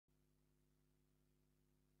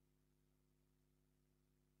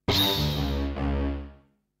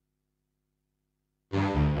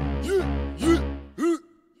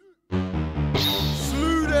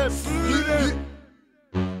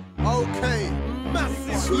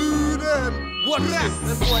Massive. Slew Dem. What that?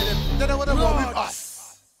 Them boy them, they don't wanna war with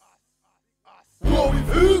us. War with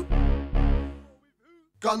who?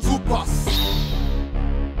 Guns will bust.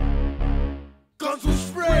 Guns will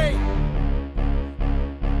spray.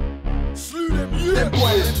 Slew them, you. Them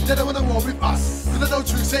boy them, they don't wanna war with us. Cause I know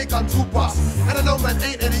true say guns will bust. And I know man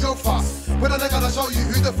ain't any go fuss. When I'm gonna show you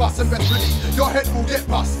who the fuss and best believe your head will get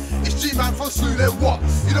bust. It's G-Man from Slew Dem, what?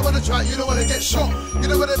 You don't wanna try, you don't wanna get shot. You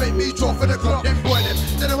don't wanna make me draw for the clock. Them boy them,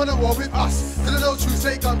 they don't wanna war with us. Cause I know true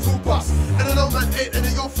say guns will bust. And I know man ain't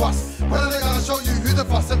any go fuss. When I'm gonna show you who the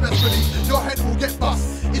fuss and best believe your head will get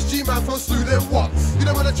bust. It's G-Man from Slew Dem, what? You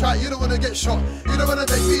don't wanna try, you don't wanna get shot. You don't wanna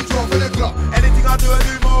make me draw for the clock. Anything I do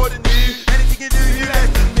more than you. Anything you do, you less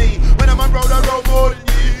than me. When I'm on road, I roll more than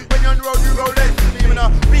you. When you're on the road, you roll less than me. When I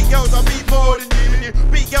beat girls, I beat more than you. When you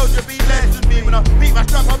beat girls, you beat less than me. When I beat my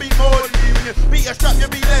strap, I beat more than you. When you beat your strap, you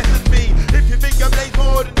beat less than me. If you think I'm late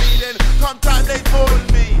more than me, then come time late more than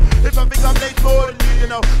me. If I think I'm late more than you,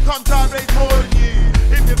 come time late more than you.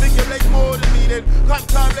 If you think you're late more than me, then come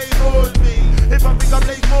time late more than me. If I think I'm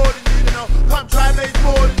late more than you, come time late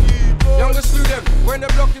more than you. Younger Slew Dem, we're in the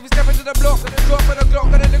block, if we step into the block, drop on the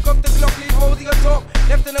clock, gonna look up the clock, leave holding on top,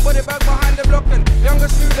 left in the body bag behind the block, and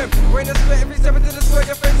younger Slew Dem, we're in the square, if we step into the square,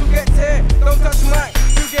 your friends will get tear, don't touch mic,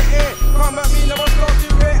 you get air, come back me, no one starts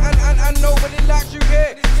you here, and nobody likes you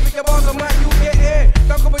here, speak your bars on mic, you get air,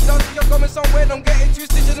 don't come with dance, you're coming somewhere, don't get it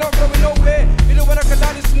twisted, you're not going nowhere, you know when I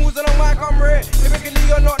collide, it's smooth on the mic, I'm rare, lyrically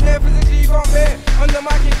you're not there, physically you can't bear, on the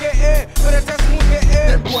mic you get air, when I test smooth, get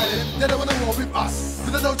air. Them boy them, they don't wanna war with us.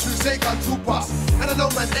 Cause I know true say guns will bust. And I know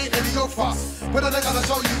man ain't any go fuss. But I'm gonna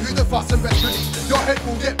show you who the fuss and best believe your head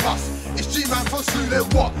will get bust. It's G-Man from Slew Dem,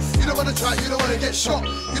 what? You don't wanna try, you don't wanna get shot.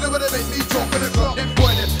 You don't wanna make me drop in the clock. Them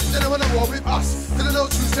boy them, they don't wanna war with us. Cause I know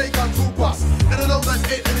true say guns will bust. And I know man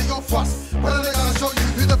ain't any go fuss. But I'm gonna show you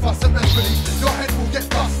who the fuss and best believe your head will get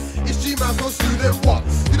bust. It's G-Man from Slew Dem, what?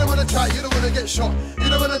 You don't wanna try, you don't wanna get shot. You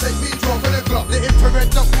don't wanna make me drop in the clock. The infrared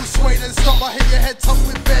duck will sway and stop. I hit your head top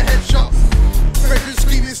with bare headshots. Brethren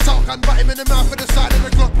screaming sound can bite him in the mouth with the side of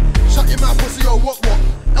the Glock. Shut your mouth, pussy, or what?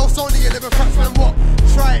 Else only 11 facts, man, what?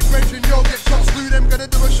 Try it, brethren, you'll get shot. Slew Dem, gonna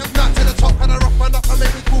do a shoot not to the top. And I rock man up and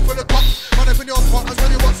make me cool for the cops. Run up in your spot, I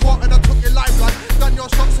tell you what's what. And I took your lifeline, done your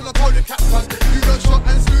shots and I told you captain. You got shot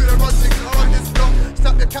and Slew Dem run things around this block.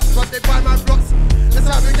 Snap your caps, but they buy my blocks. That's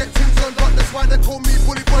how we get things on block. That's why they call me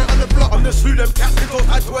bully boy on the block. I'm the Slew Dem cat, with those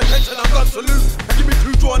eyes to attention, I'm gun salute. And give me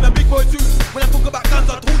two draw and a big boy too. When I talk about guns,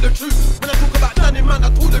 I talk the truth. When I talk about Danny, man, I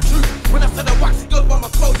talk the truth. When I said I wax, it goes by my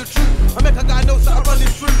spoke the truth. I make a guy know that I run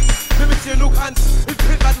his truth. Liberty and look hands, it's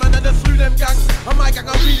pit bad man and the Slew Dem gang. And my gang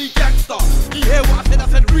are really gangster. You hear what I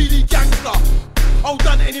said really gangster. I'll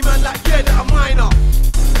done any man like yeah, that I'm minor.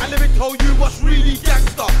 And let me tell you what's really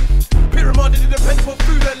gangster. Pyramid in the pen for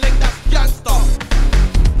food and length, that's gangster.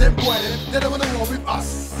 Them boy them, they don't wanna war with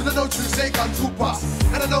us. Cause I know true say guns will bust.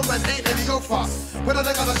 And I know man ain't any go fuss. When I'm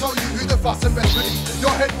gonna show you who the fuss and best believe your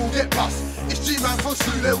head will get bust. It's G-Man from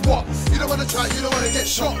Slew Dem, what? You don't wanna try, you don't wanna get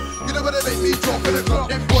shot. You don't wanna make me drop in the clock.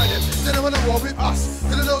 Them boy them, they don't wanna war with us.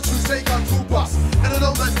 Cause I know true say guns will bust. And I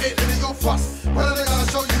know man ain't any go fuss. When I'm gonna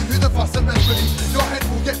show you who the fuss and best believe your head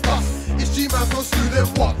will get bust. It's G-Man from Slew Dem,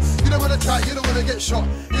 what? You don't wanna try, you don't wanna get shot.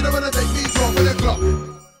 You don't wanna make me drop in the clock.